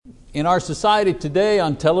In our society today,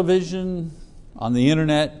 on television, on the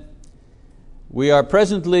internet, we are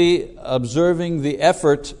presently observing the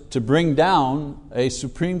effort to bring down a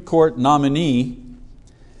Supreme Court nominee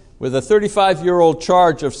with a 35-year-old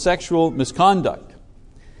charge of sexual misconduct.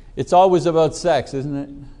 It's always about sex, isn't it?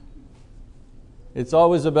 It's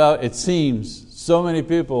always about, it seems, so many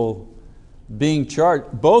people being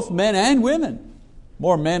charged, both men and women.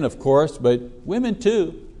 More men, of course, but women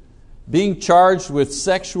too, being charged with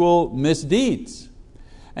sexual misdeeds.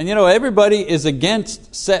 And everybody is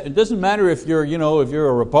against sex. It doesn't matter if you're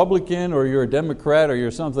a Republican or you're a Democrat or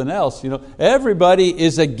you're something else. Everybody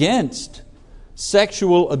is against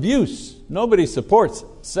sexual abuse. Nobody supports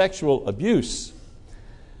sexual abuse.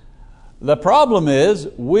 The problem is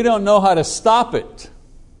we don't know how to stop it.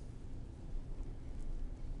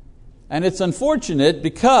 And it's unfortunate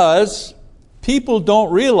because people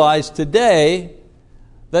don't realize today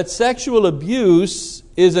that sexual abuse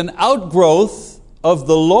is an outgrowth of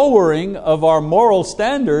the lowering of our moral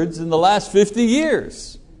standards in the last 50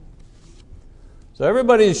 years. So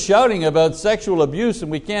everybody is shouting about sexual abuse and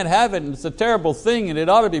we can't have it and it's a terrible thing and it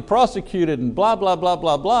ought to be prosecuted and blah, blah, blah,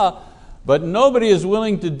 blah, blah. But nobody is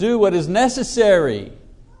willing to do what is necessary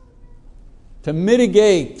to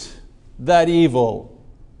mitigate that evil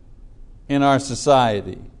in our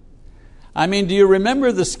society. I mean, do you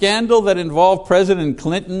remember the scandal that involved President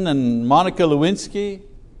Clinton and Monica Lewinsky?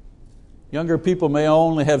 Younger people may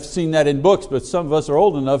only have seen that in books, but some of us are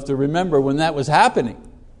old enough to remember when that was happening.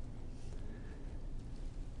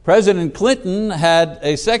 President Clinton had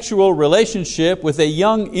a sexual relationship with a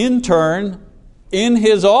young intern in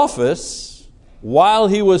his office while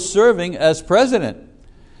he was serving as president.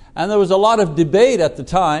 And there was a lot of debate at the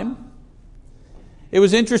time. It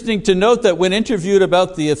was interesting to note that when interviewed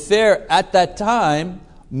about the affair at that time,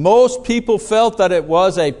 most people felt that it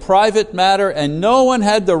was a private matter and no one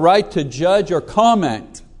had the right to judge or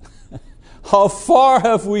comment. How far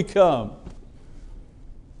have we come?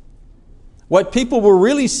 What people were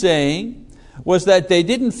really saying was that they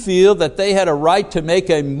didn't feel that they had a right to make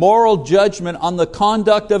a moral judgment on the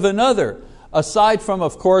conduct of another. Aside from,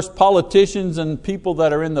 of course, politicians and people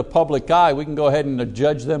that are in the public eye, we can go ahead and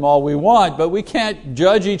judge them all we want, but we can't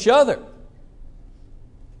judge each other.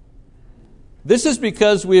 This is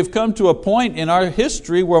because we have come to a point in our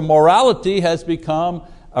history where morality has become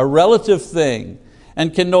a relative thing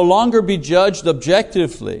and can no longer be judged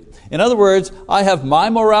objectively. In other words, I have my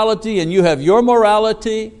morality and you have your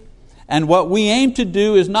morality, and what we aim to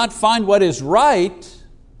do is not find what is right,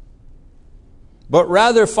 but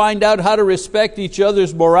rather find out how to respect each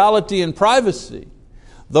other's morality and privacy.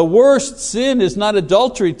 The worst sin is not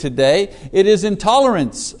adultery today, it is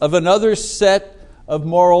intolerance of another set of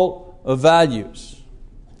moral values.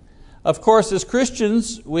 Of course, as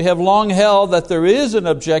Christians, we have long held that there is an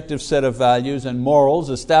objective set of values and morals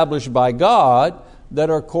established by God that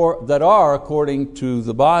are according to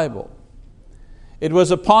the Bible. It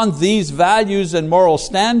was upon these values and moral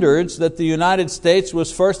standards that the United States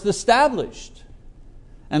was first established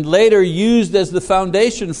and later used as the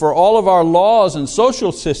foundation for all of our laws and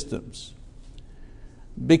social systems.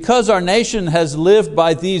 Because our nation has lived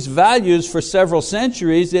by these values for several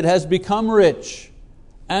centuries, it has become rich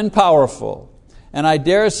and powerful. And I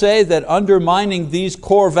dare say that undermining these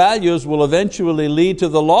core values will eventually lead to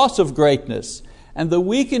the loss of greatness and the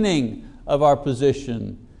weakening of our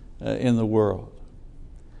position in the world.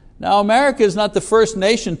 Now, America is not the first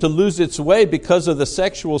nation to lose its way because of the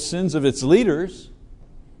sexual sins of its leaders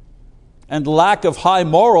and lack of high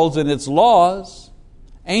morals in its laws.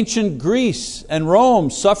 Ancient Greece and Rome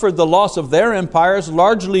suffered the loss of their empires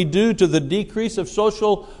largely due to the decrease of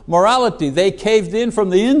social morality. They caved in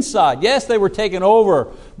from the inside. Yes, they were taken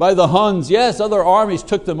over by the Huns. Yes, other armies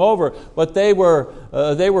took them over, but they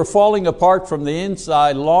were falling apart from the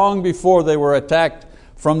inside long before they were attacked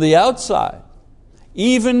from the outside.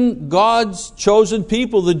 Even God's chosen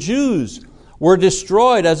people, the Jews, were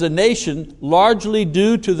destroyed as a nation largely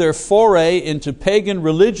due to their foray into pagan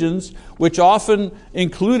religions, which often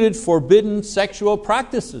included forbidden sexual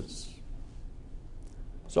practices.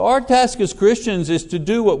 So our task as Christians is to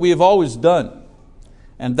do what we have always done,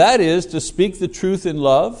 and that is to speak the truth in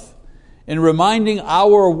love, in reminding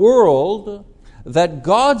our world that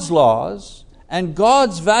God's laws and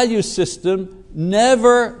God's value system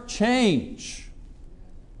never change.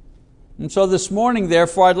 And so this morning,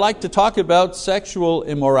 therefore, I'd like to talk about sexual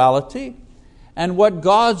immorality and what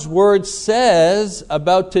God's Word says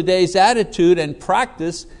about today's attitude and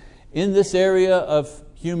practice in this area of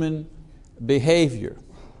human behavior.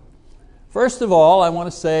 First of all, I want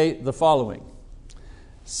to say the following.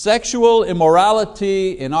 Sexual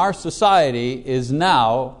immorality in our society is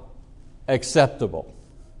now acceptable.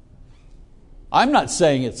 I'm not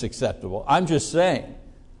saying it's acceptable. I'm just saying,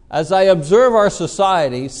 as I observe our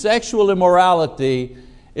society, sexual immorality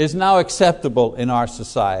is now acceptable in our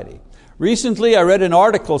society. Recently, I read an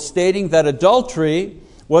article stating that adultery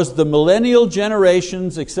was the millennial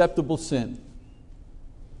generation's acceptable sin.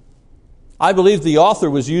 I believe the author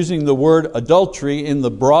was using the word adultery in the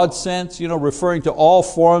broad sense, referring to all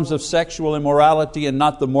forms of sexual immorality and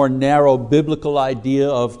not the more narrow biblical idea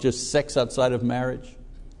of just sex outside of marriage.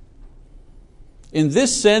 In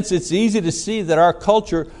this sense, it's easy to see that our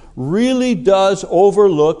culture really does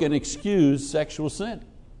overlook and excuse sexual sin.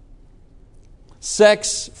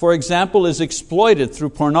 Sex, for example, is exploited through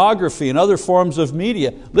pornography and other forms of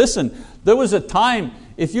media. Listen, there was a time,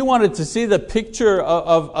 if you wanted to see the picture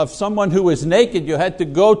of someone who was naked, you had to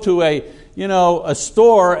go to a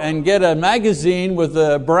store and get a magazine with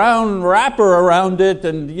a brown wrapper around it,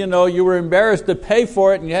 and you were embarrassed to pay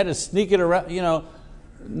for it, and you had to sneak it around.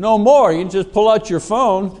 No more. You can just pull out your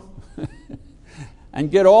phone and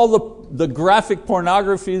get all the graphic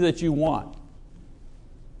pornography that you want.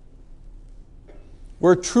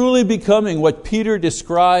 We're truly becoming what Peter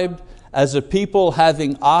described as a people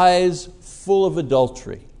having eyes full of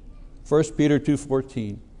adultery. 1 Peter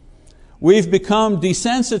 2:14. We've become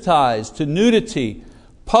desensitized to nudity,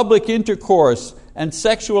 public intercourse, and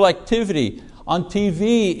sexual activity on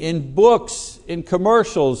TV, in books, in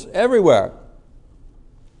commercials, everywhere.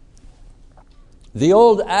 The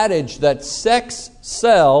old adage that sex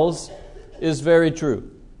sells is very true.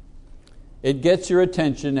 It gets your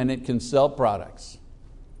attention and it can sell products.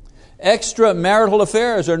 Extramarital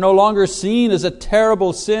affairs are no longer seen as a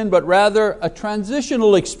terrible sin, but rather a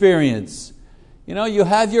transitional experience. You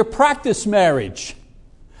have your practice marriage.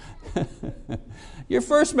 Your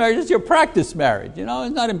first marriage is your practice marriage.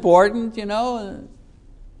 It's not important, And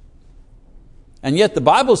yet the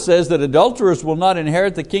Bible says that adulterers will not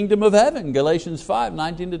inherit the kingdom of heaven, Galatians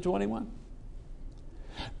 5:19-21.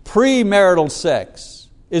 Premarital sex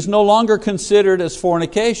is no longer considered as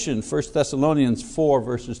fornication, 1 Thessalonians 4,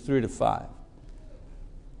 verses 3-5.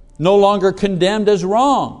 No longer condemned as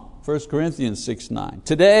wrong, 1 Corinthians 6:9.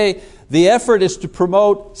 Today, the effort is to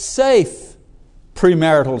promote safe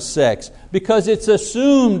premarital sex because it's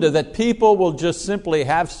assumed that people will just simply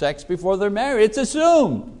have sex before they're married. It's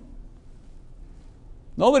assumed.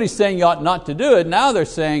 Nobody's saying you ought not to do it. Now they're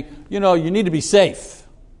saying, you need to be safe.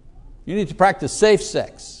 You need to practice safe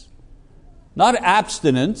sex. Not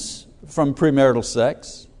abstinence from premarital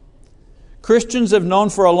sex. Christians have known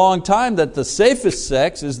for a long time that the safest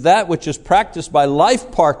sex is that which is practiced by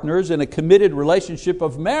life partners in a committed relationship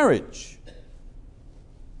of marriage.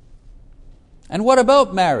 And what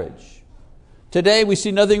about marriage? Today we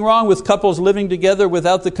see nothing wrong with couples living together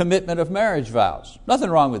without the commitment of marriage vows. Nothing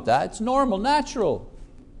wrong with that. It's normal, natural.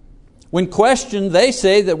 When questioned, they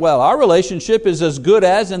say that, our relationship is as good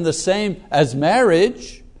as and the same as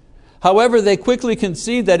marriage. However, they quickly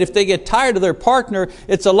concede that if they get tired of their partner,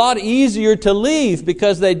 it's a lot easier to leave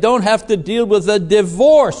because they don't have to deal with a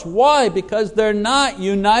divorce. Why? Because they're not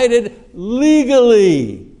united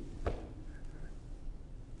legally.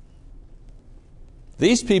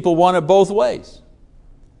 These people want it both ways.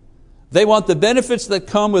 They want the benefits that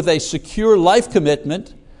come with a secure life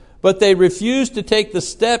commitment, but they refuse to take the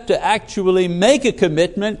step to actually make a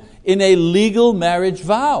commitment in a legal marriage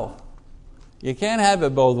vow. You can't have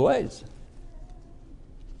it both ways.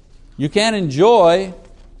 You can't enjoy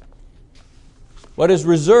what is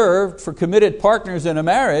reserved for committed partners in a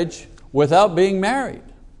marriage without being married.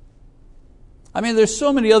 There's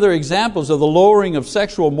so many other examples of the lowering of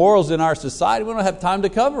sexual morals in our society. We don't have time to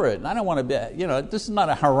cover it. And I don't want to be, this is not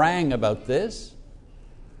a harangue about this.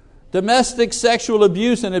 Domestic sexual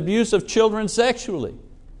abuse and abuse of children sexually.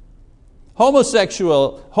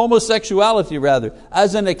 Homosexuality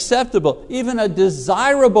as an acceptable, even a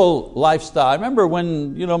desirable lifestyle. I remember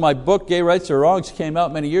when my book Gay Rights or Wrongs came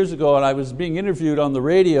out many years ago, and I was being interviewed on the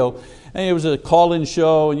radio, and it was a call-in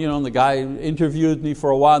show, and the guy interviewed me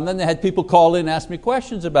for a while, and then they had people call in and ask me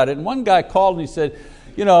questions about it. And one guy called and he said,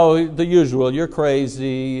 the usual, you're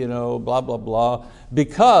crazy, blah, blah, blah,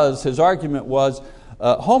 because his argument was,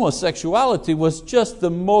 homosexuality was just the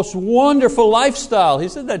most wonderful lifestyle. He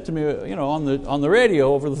said that to me, on the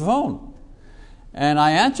radio over the phone. And I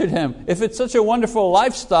answered him, if it's such a wonderful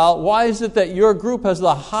lifestyle, why is it that your group has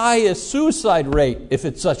the highest suicide rate if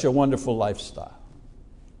it's such a wonderful lifestyle?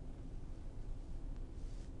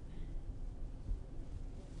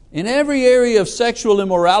 In every area of sexual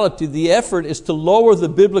immorality, the effort is to lower the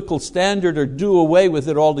biblical standard or do away with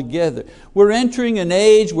it altogether. We're entering an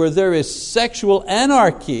age where there is sexual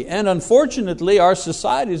anarchy, and unfortunately our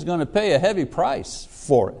society is going to pay a heavy price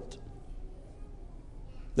for it.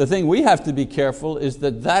 The thing we have to be careful is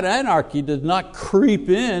that that anarchy does not creep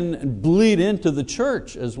in and bleed into the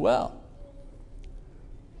church as well.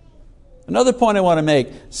 Another point I want to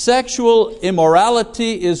make, sexual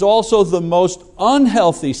immorality is also the most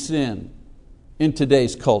unhealthy sin in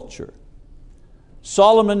today's culture.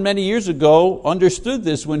 Solomon many years ago understood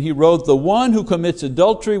this when he wrote, "The one who commits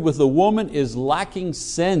adultery with a woman is lacking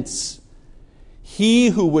sense. He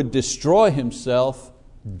who would destroy himself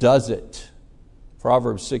does it."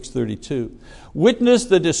 Proverbs 6:32. Witness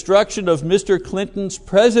the destruction of Mr. Clinton's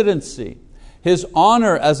presidency, his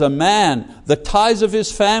honor as a man, the ties of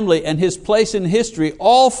his family, and his place in history,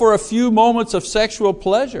 all for a few moments of sexual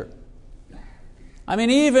pleasure. I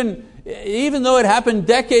mean, even though it happened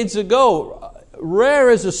decades ago,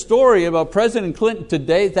 rare is a story about President Clinton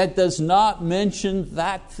today that does not mention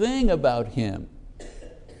that thing about him.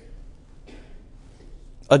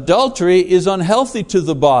 Adultery is unhealthy to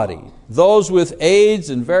the body. Those with AIDS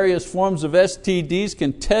and various forms of STDs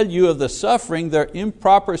can tell you of the suffering their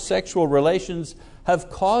improper sexual relations have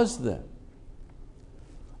caused them.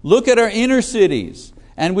 Look at our inner cities,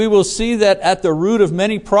 and we will see that at the root of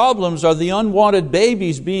many problems are the unwanted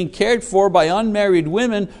babies being cared for by unmarried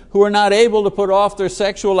women who are not able to put off their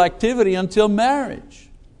sexual activity until marriage.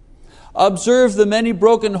 Observe the many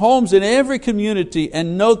broken homes in every community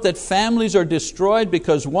and note that families are destroyed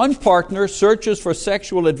because one partner searches for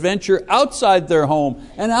sexual adventure outside their home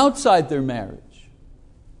and outside their marriage.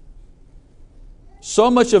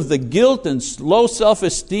 So much of the guilt and low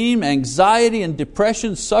self-esteem, anxiety and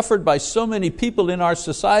depression suffered by so many people in our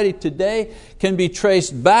society today can be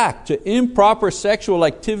traced back to improper sexual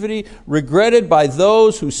activity regretted by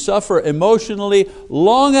those who suffer emotionally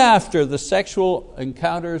long after the sexual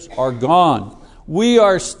encounters are gone. We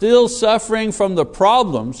are still suffering from the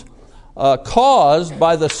problems caused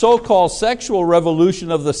by the so-called sexual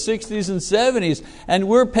revolution of the 60s and 70s, and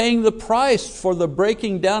we're paying the price for the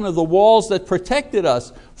breaking down of the walls that protected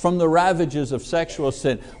us from the ravages of sexual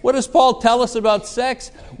sin. What does Paul tell us about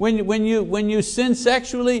sex? When you sin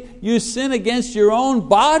sexually, you sin against your own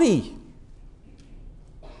body.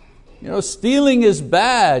 Stealing is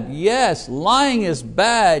bad, yes. Lying is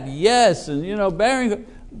bad, yes. And bearing,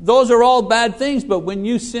 those are all bad things, but when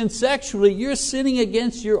you sin sexually, you're sinning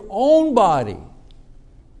against your own body.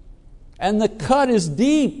 And the cut is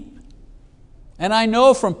deep. And I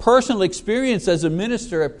know from personal experience as a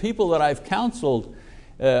minister of people that I've counseled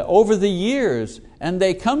over the years, and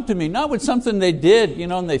they come to me, not with something they did,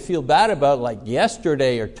 and they feel bad about like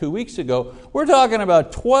yesterday or 2 weeks ago. We're talking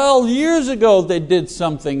about 12 years ago they did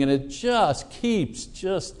something, and it just keeps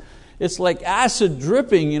it's like acid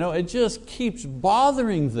dripping, it just keeps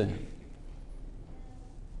bothering them.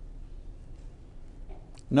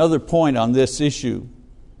 Another point on this issue.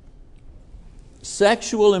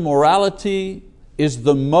 Sexual immorality is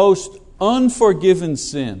the most unforgiven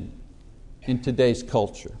sin in today's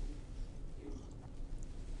culture.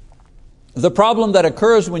 The problem that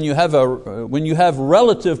occurs when you have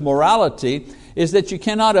relative morality is that you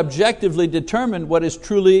cannot objectively determine what is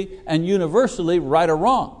truly and universally right or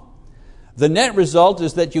wrong. The net result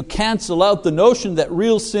is that you cancel out the notion that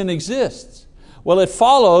real sin exists. Well, it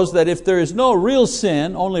follows that if there is no real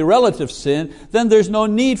sin, only relative sin, then there's no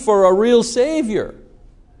need for a real Savior.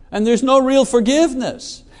 And there's no real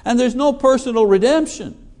forgiveness. And there's no personal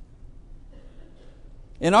redemption.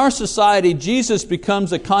 In our society, Jesus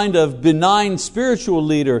becomes a kind of benign spiritual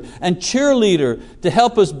leader and cheerleader to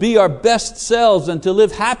help us be our best selves and to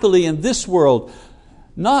live happily in this world,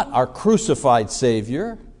 not our crucified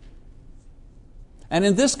Savior. And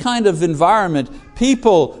in this kind of environment,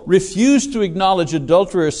 people refuse to acknowledge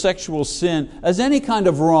adultery or sexual sin as any kind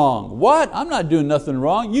of wrong. What? I'm not doing nothing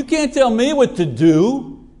wrong. You can't tell me what to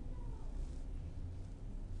do.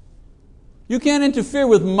 You can't interfere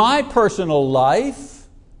with my personal life.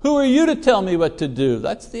 Who are you to tell me what to do?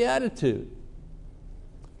 That's the attitude.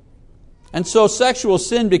 And so sexual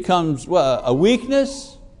sin becomes a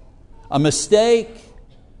weakness, a mistake,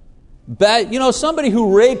 bad. Somebody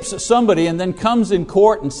who rapes somebody and then comes in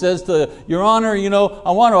court and says to Your Honor,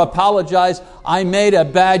 I want to apologize. I made a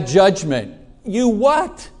bad judgment. You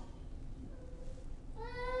what?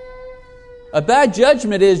 A bad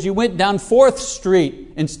judgment is you went down 4th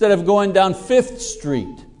Street instead of going down 5th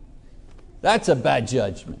Street. That's a bad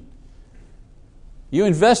judgment. You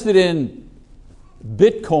invested in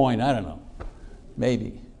Bitcoin, I don't know,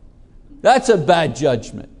 maybe. That's a bad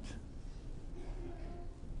judgment.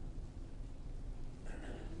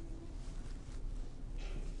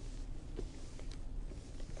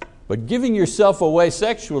 But giving yourself away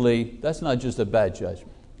sexually, that's not just a bad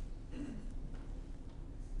judgment.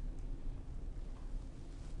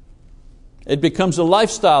 It becomes a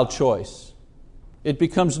lifestyle choice. It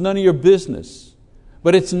becomes none of your business.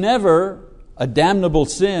 But it's never a damnable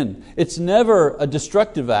sin. It's never a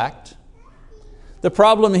destructive act. The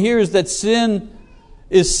problem here is that sin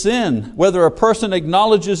is sin, whether a person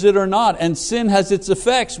acknowledges it or not, and sin has its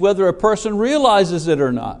effects, whether a person realizes it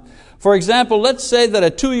or not. For example, let's say that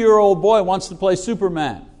a 2-year-old boy wants to play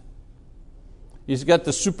Superman. He's got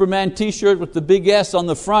the Superman t-shirt with the big S on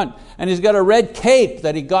the front, and he's got a red cape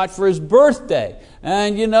that he got for his birthday.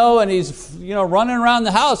 And he's running around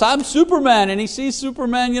the house. I'm Superman, and he sees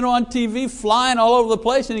Superman on TV flying all over the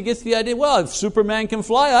place, and he gets the idea, well, if Superman can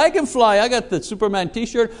fly, I can fly. I got the Superman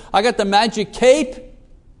t-shirt, I got the magic cape.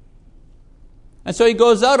 And so he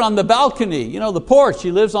goes out on the balcony, the porch.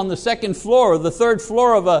 He lives on the 2nd floor or the 3rd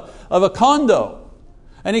floor of a condo.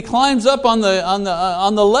 And he climbs up on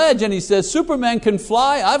the ledge and he says, Superman can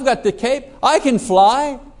fly, I've got the cape, I can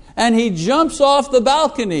fly. And he jumps off the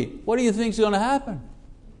balcony. What do you think is going to happen?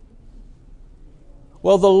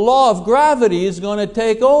 Well, the law of gravity is going to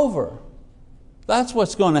take over. That's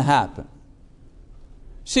what's going to happen.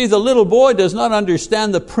 See, the little boy does not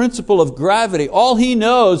understand the principle of gravity. All he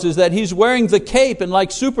knows is that he's wearing the cape, and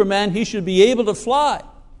like Superman, he should be able to fly.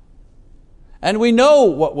 And we know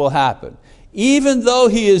what will happen. Even though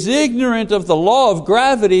he is ignorant of the law of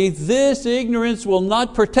gravity, this ignorance will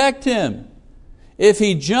not protect him. If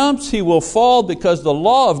he jumps, he will fall because the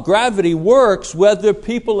law of gravity works whether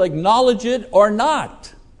people acknowledge it or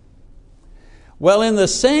not. Well, in the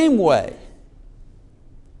same way,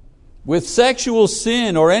 with sexual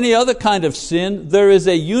sin or any other kind of sin, there is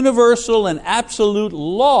a universal and absolute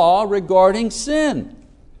law regarding sin.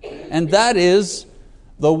 And that is,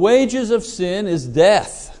 the wages of sin is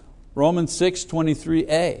death. Romans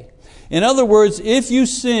 6:23a. In other words, if you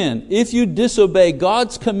sin, if you disobey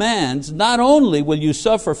God's commands, not only will you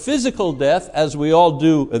suffer physical death, as we all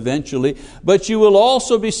do eventually, but you will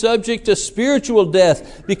also be subject to spiritual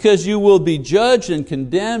death, because you will be judged and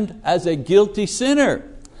condemned as a guilty sinner.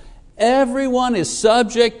 Everyone is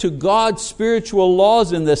subject to God's spiritual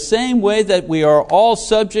laws in the same way that we are all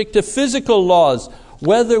subject to physical laws,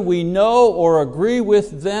 whether we know or agree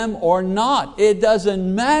with them or not. It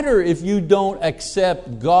doesn't matter if you don't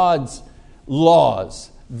accept God's laws.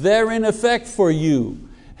 They're in effect for you.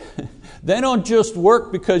 They don't just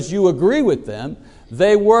work because you agree with them.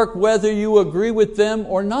 They work whether you agree with them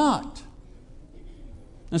or not.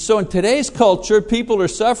 And so in today's culture, people are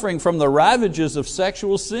suffering from the ravages of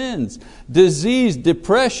sexual sins, disease,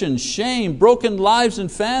 depression, shame, broken lives and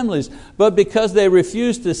families. But because they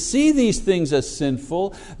refuse to see these things as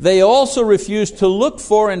sinful, they also refuse to look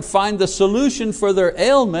for and find the solution for their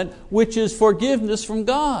ailment, which is forgiveness from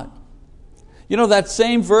God. You know that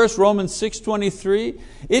same verse, Romans 6:23,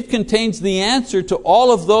 it contains the answer to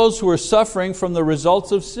all of those who are suffering from the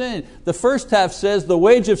results of sin. The first half says the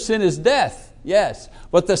wage of sin is death. Yes.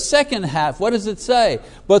 But the second half, what does it say?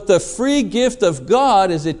 But the free gift of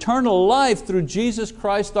God is eternal life through Jesus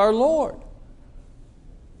Christ our Lord.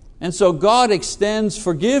 And so God extends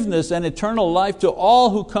forgiveness and eternal life to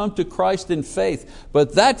all who come to Christ in faith.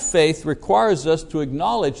 But that faith requires us to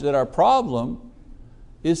acknowledge that our problem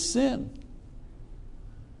is sin.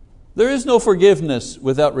 There is no forgiveness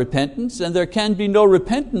without repentance, and there can be no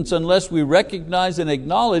repentance unless we recognize and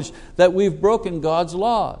acknowledge that we've broken God's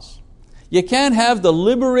laws. You can't have the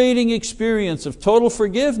liberating experience of total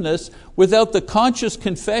forgiveness without the conscious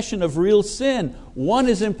confession of real sin. One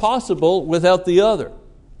is impossible without the other.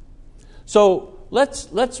 So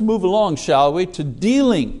let's move along, shall we, to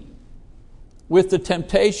dealing with the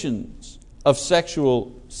temptations of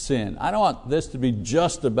sexual sin. I don't want this to be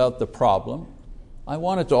just about the problem. I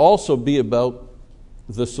want it to also be about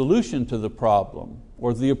the solution to the problem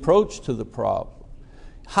or the approach to the problem.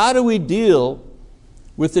 How do we deal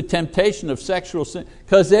with the temptation of sexual sin?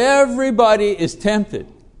 Because everybody is tempted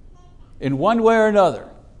in one way or another.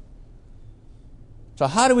 So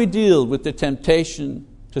how do we deal with the temptation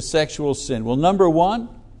to sexual sin? Well, number one,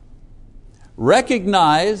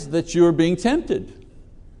 recognize that you're being tempted.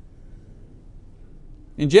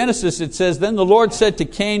 In Genesis it says, then the Lord said to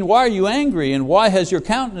Cain, why are you angry, and why has your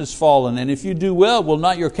countenance fallen? And if you do well, will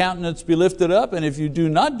not your countenance be lifted up? And if you do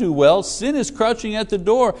not do well, sin is crouching at the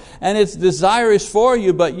door, and its desire is for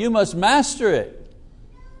you, but you must master it.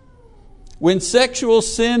 When sexual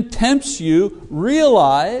sin tempts you,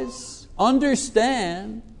 realize,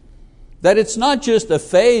 understand that it's not just a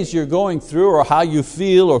phase you're going through, or how you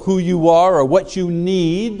feel, or who you are, or what you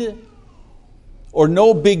need, or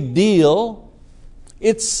no big deal.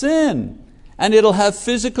 It's sin, and it'll have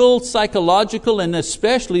physical, psychological, and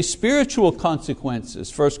especially spiritual consequences.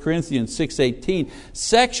 1 Corinthians 6:18.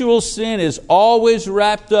 Sexual sin is always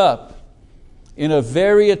wrapped up in a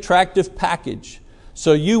very attractive package.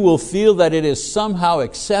 So you will feel that it is somehow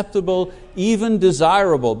acceptable, even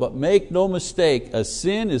desirable. But make no mistake, a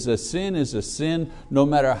sin is a sin is a sin, no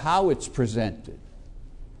matter how it's presented.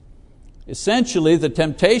 Essentially, the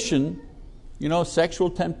temptation, sexual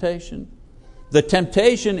temptation, the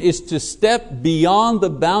temptation is to step beyond the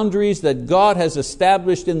boundaries that God has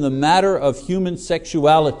established in the matter of human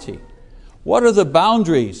sexuality. What are the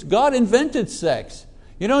boundaries? God invented sex.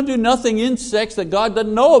 You don't do nothing in sex that God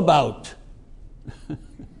doesn't know about.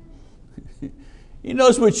 He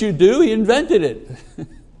knows what you do, He invented it.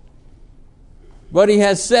 But He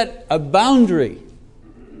has set a boundary.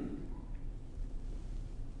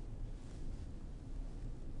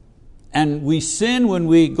 And we sin when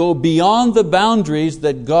we go beyond the boundaries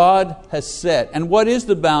that God has set. And what is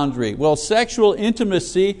the boundary? Well, sexual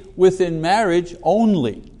intimacy within marriage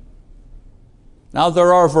only. Now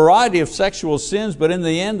there are a variety of sexual sins, but in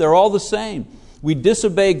the end they're all the same. We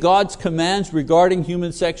disobey God's commands regarding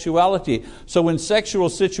human sexuality. So when sexual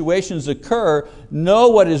situations occur, know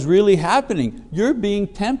what is really happening. You're being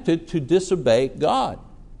tempted to disobey God.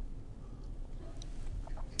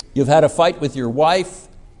 You've had a fight with your wife,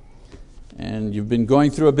 and you've been going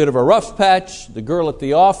through a bit of a rough patch. The girl at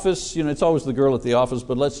the office, it's always the girl at the office,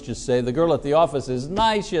 but let's just say the girl at the office is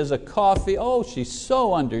nice, she has a coffee. Oh, she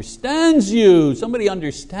so understands you. Somebody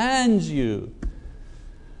understands you.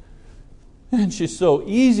 And she's so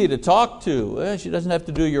easy to talk to. Well, she doesn't have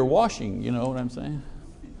to do your washing, you know what I'm saying?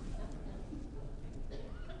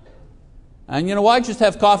 And why just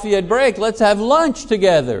have coffee at break? Let's have lunch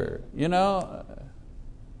together,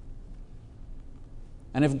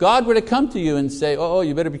 And if God were to come to you and say, oh,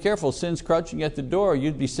 you better be careful, sin's crouching at the door,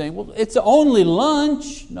 you'd be saying, well, it's only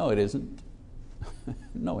lunch. No, it isn't.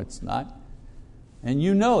 No, it's not. And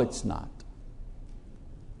you know it's not.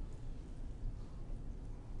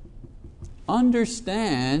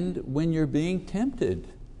 Understand when you're being tempted.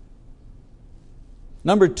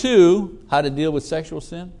 Number 2, how to deal with sexual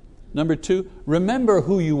sin. Number 2, remember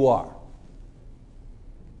who you are.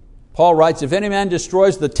 Paul writes, if any man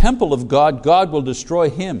destroys the temple of God, God will destroy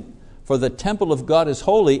him. For the temple of God is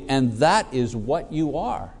holy, and that is what you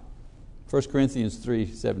are. 1 Corinthians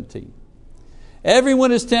 3:17.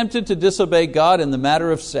 Everyone is tempted to disobey God in the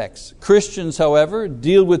matter of sex. Christians, however,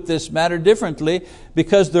 deal with this matter differently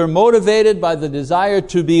because they're motivated by the desire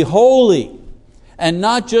to be holy and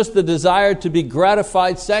not just the desire to be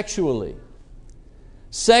gratified sexually.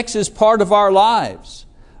 Sex is part of our lives,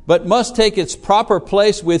 but must take its proper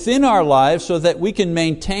place within our lives so that we can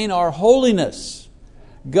maintain our holiness.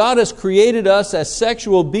 God has created us as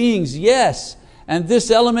sexual beings, yes, and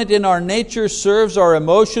this element in our nature serves our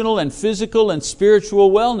emotional and physical and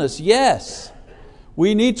spiritual wellness, yes.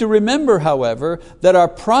 We need to remember, however, that our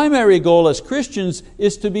primary goal as Christians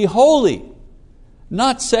is to be holy,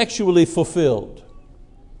 not sexually fulfilled.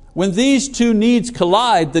 When these two needs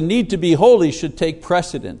collide, the need to be holy should take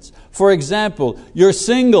precedence. For example, you're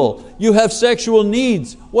single, you have sexual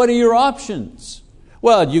needs. What are your options?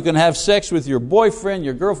 Well, you can have sex with your boyfriend,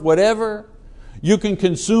 your girlfriend, whatever. You can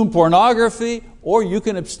consume pornography, or you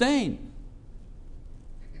can abstain.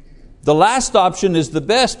 The last option is the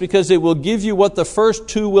best because it will give you what the first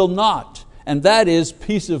two will not, and that is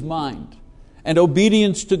peace of mind and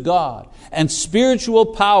obedience to God and spiritual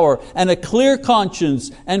power and a clear conscience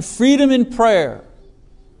and freedom in prayer.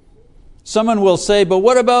 Someone will say, but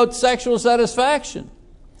what about sexual satisfaction?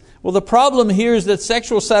 Well, the problem here is that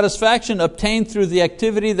sexual satisfaction obtained through the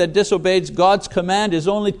activity that disobeys God's command is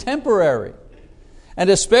only temporary. And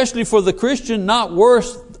especially for the Christian, not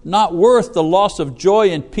worth the loss of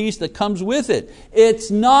joy and peace that comes with it. It's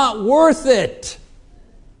not worth it.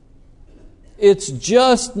 It's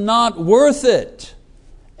just not worth it.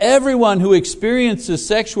 Everyone who experiences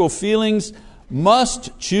sexual feelings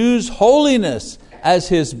must choose holiness as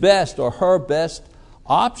his best or her best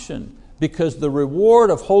option, because the reward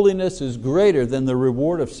of holiness is greater than the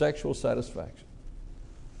reward of sexual satisfaction.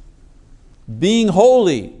 Being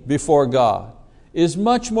holy before God is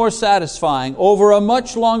much more satisfying over a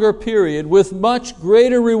much longer period with much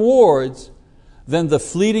greater rewards than the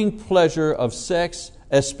fleeting pleasure of sex,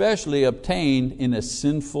 especially obtained in a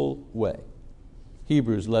sinful way.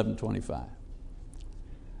 Hebrews 11:25.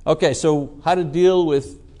 Okay, so how to deal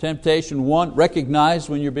with temptation? 1, recognize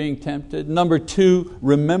when you're being tempted. Number 2,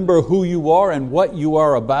 remember who you are and what you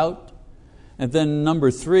are about. And then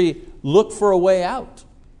number 3, look for a way out.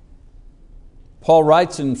 Paul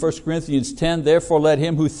writes in 1 Corinthians 10, therefore let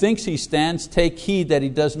him who thinks he stands take heed that he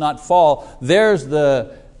does not fall. There's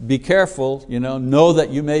the be careful, know that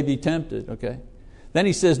you may be tempted. Okay. Then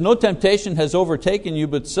he says, no temptation has overtaken you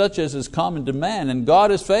but such as is common to man, and God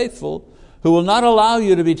is faithful, who will not allow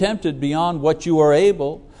you to be tempted beyond what you are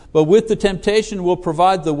able, but with the temptation will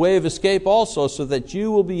provide the way of escape also, so that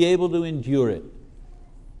you will be able to endure it.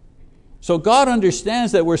 So God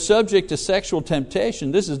understands that we're subject to sexual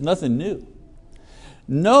temptation. This is nothing new.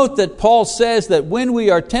 Note that Paul says that when we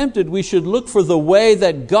are tempted, we should look for the way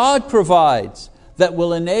that God provides that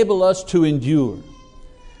will enable us to endure.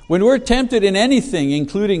 When we're tempted in anything,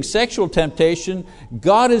 including sexual temptation,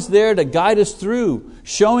 God is there to guide us through,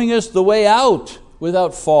 showing us the way out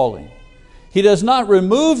without falling. He does not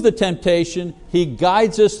remove the temptation, He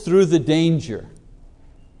guides us through the danger.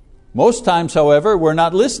 Most times, however, we're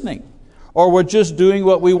not listening, or we're just doing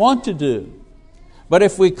what we want to do. But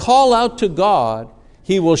if we call out to God,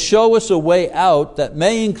 He will show us a way out that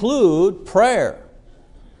may include prayer,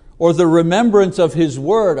 or the remembrance of His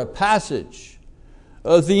word, a passage,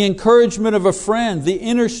 the encouragement of a friend, the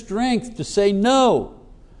inner strength to say no,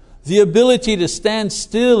 the ability to stand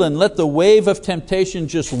still and let the wave of temptation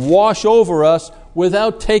just wash over us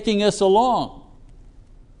without taking us along.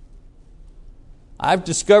 I've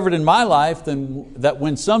discovered in my life that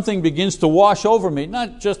when something begins to wash over me,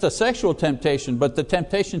 not just a sexual temptation, but the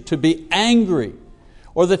temptation to be angry,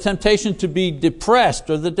 or the temptation to be depressed,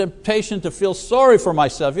 or the temptation to feel sorry for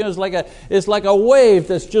myself. It's like a wave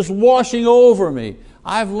that's just washing over me.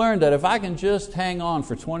 I've learned that if I can just hang on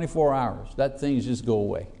for 24 hours, that things just go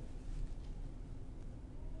away.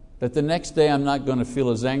 That the next day I'm not going to feel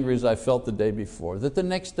as angry as I felt the day before. That the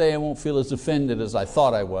next day I won't feel as offended as I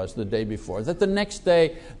thought I was the day before. That the next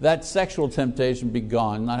day that sexual temptation be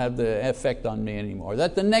gone, not have the effect on me anymore.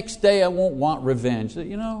 That the next day I won't want revenge.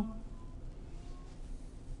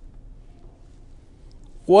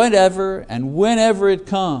 Whatever and whenever it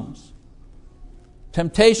comes,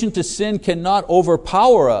 temptation to sin cannot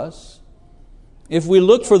overpower us if we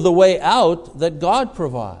look for the way out that God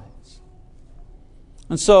provides.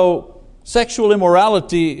 And so, sexual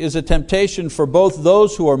immorality is a temptation for both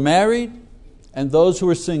those who are married and those who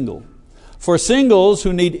are single. For singles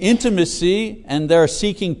who need intimacy and they're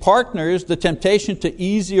seeking partners, the temptation to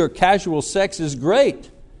easy or casual sex is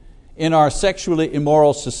great in our sexually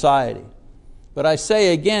immoral society. But I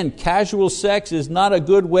say again, casual sex is not a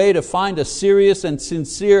good way to find a serious and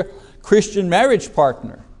sincere Christian marriage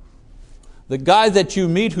partner. The guy that you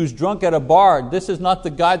meet who's drunk at a bar, this is not the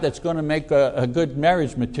guy that's going to make a good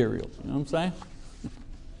marriage material. You know what I'm saying?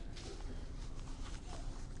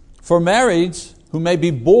 For marrieds who may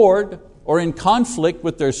be bored or in conflict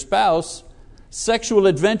with their spouse, sexual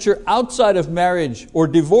adventure outside of marriage or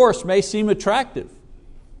divorce may seem attractive.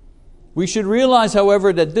 We should realize,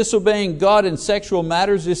 however, that disobeying God in sexual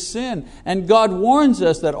matters is sin, and God warns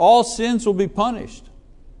us that all sins will be punished.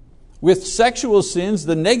 With sexual sins,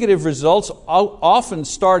 the negative results often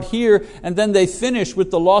start here and then they finish with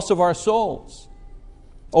the loss of our souls.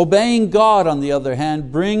 Obeying God, on the other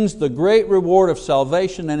hand, brings the great reward of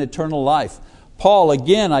salvation and eternal life. Paul,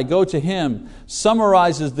 again, I go to him,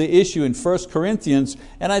 summarizes the issue in 1 Corinthians,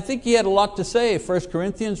 and I think he had a lot to say in 1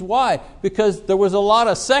 Corinthians. Why? Because there was a lot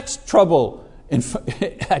of sex trouble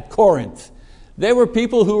at Corinth. They were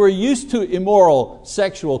people who were used to immoral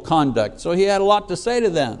sexual conduct, so he had a lot to say to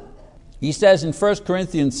them. He says in 1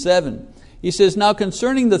 Corinthians 7, he says, "Now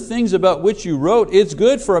concerning the things about which you wrote, it's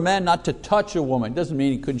good for a man not to touch a woman." It doesn't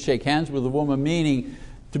mean he couldn't shake hands with a woman, meaning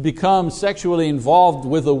to become sexually involved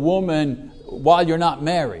with a woman while you're not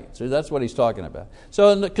married. So that's what he's talking about.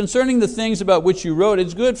 So concerning the things about which you wrote,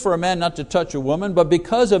 it's good for a man not to touch a woman, but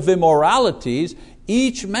because of immoralities,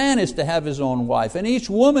 each man is to have his own wife, and each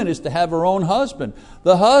woman is to have her own husband.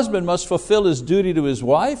 The husband must fulfill his duty to his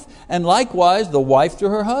wife, and likewise the wife to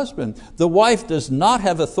her husband. The wife does not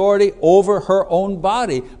have authority over her own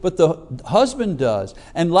body, but the husband does.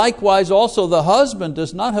 And likewise also the husband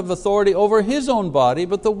does not have authority over his own body,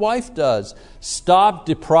 but the wife does. Stop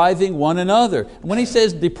depriving one another. And when he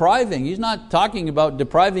says depriving, he's not talking about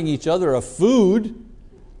depriving each other of food.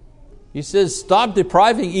 He says, stop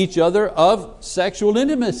depriving each other of sexual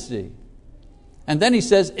intimacy. And then he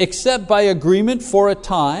says, except by agreement for a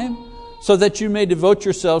time, so that you may devote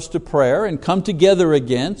yourselves to prayer and come together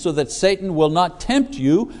again, so that Satan will not tempt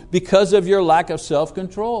you because of your lack of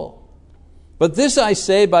self-control. But this I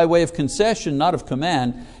say by way of concession, not of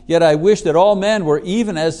command, yet I wish that all men were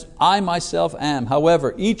even as I myself am.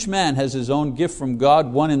 However, each man has his own gift from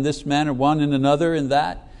God, one in this manner, one in another in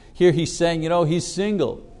that. Here he's saying, he's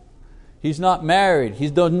single. He's not married.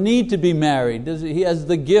 He doesn't need to be married. He has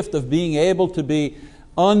the gift of being able to be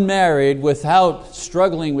unmarried without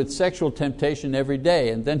struggling with sexual temptation every day.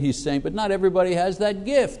 And then he's saying, but not everybody has that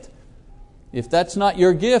gift. If that's not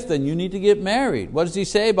your gift, then you need to get married. What does he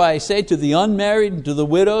say? I say to the unmarried and to the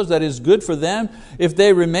widows, that is good for them if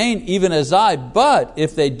they remain even as I. But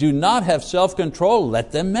if they do not have self-control,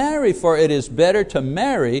 let them marry, for it is better to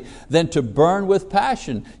marry than to burn with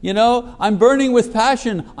passion. I'm burning with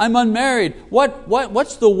passion. I'm unmarried.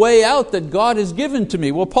 What's the way out that God has given to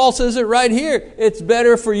me? Well, Paul says it right here. It's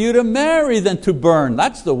better for you to marry than to burn.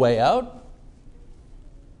 That's the way out.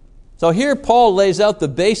 So here Paul lays out the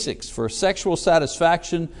basics for sexual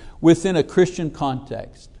satisfaction within a Christian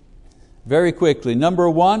context. Very quickly. Number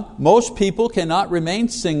one, most people cannot remain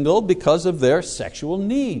single because of their sexual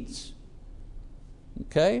needs.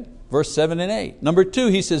 Okay? Verse 7 and 8. Number two,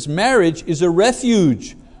 he says marriage is a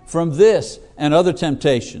refuge from this and other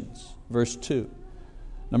temptations. Verse 2.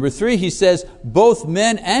 Number three, he says both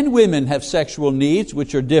men and women have sexual needs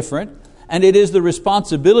which are different, and it is the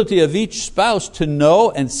responsibility of each spouse to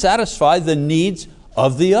know and satisfy the needs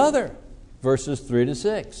of the other. Verses 3 to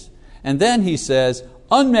 6. And then he says,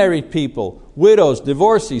 unmarried people, widows,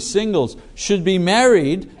 divorcees, singles, should be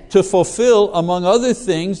married to fulfill, among other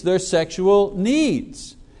things, their sexual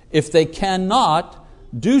needs, if they cannot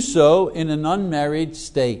do so in an unmarried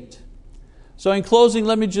state. So in closing,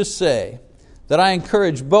 let me just say that I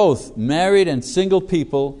encourage both married and single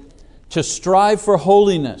people to strive for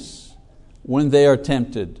holiness when they are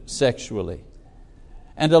tempted sexually,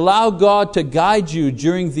 and allow God to guide you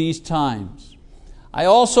during these times. I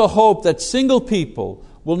also hope that single people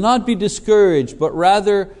will not be discouraged, but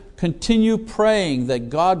rather continue praying that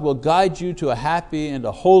God will guide you to a happy and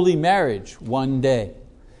a holy marriage one day.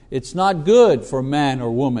 It's not good for man or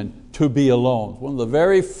woman to be alone. One of the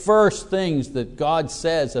very first things that God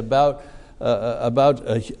says about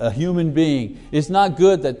a human being is not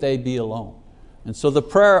good that they be alone. And so the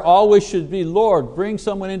prayer always should be, Lord, bring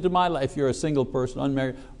someone into my life. If you're a single person,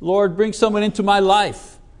 unmarried, Lord, bring someone into my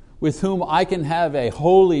life with whom I can have a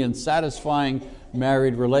holy and satisfying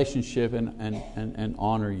married relationship and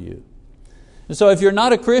honor you. And so if you're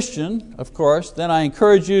not a Christian, of course, then I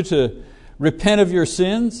encourage you to repent of your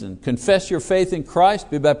sins and confess your faith in Christ,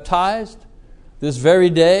 be baptized this very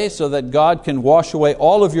day so that God can wash away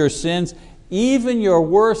all of your sins, even your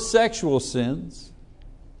worst sexual sins,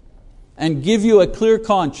 and give you a clear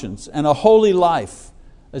conscience and a holy life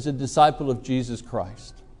as a disciple of Jesus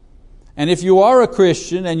Christ. And if you are a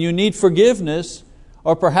Christian and you need forgiveness,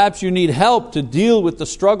 or perhaps you need help to deal with the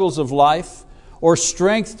struggles of life, or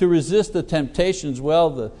strength to resist the temptations, well,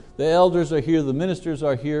 the elders are here, the ministers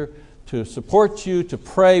are here to support you, to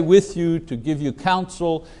pray with you, to give you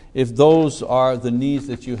counsel if those are the needs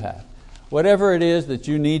that you have. Whatever it is that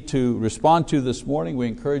you need to respond to this morning, we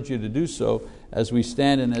encourage you to do so as we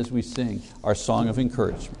stand and as we sing our song of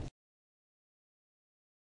encouragement.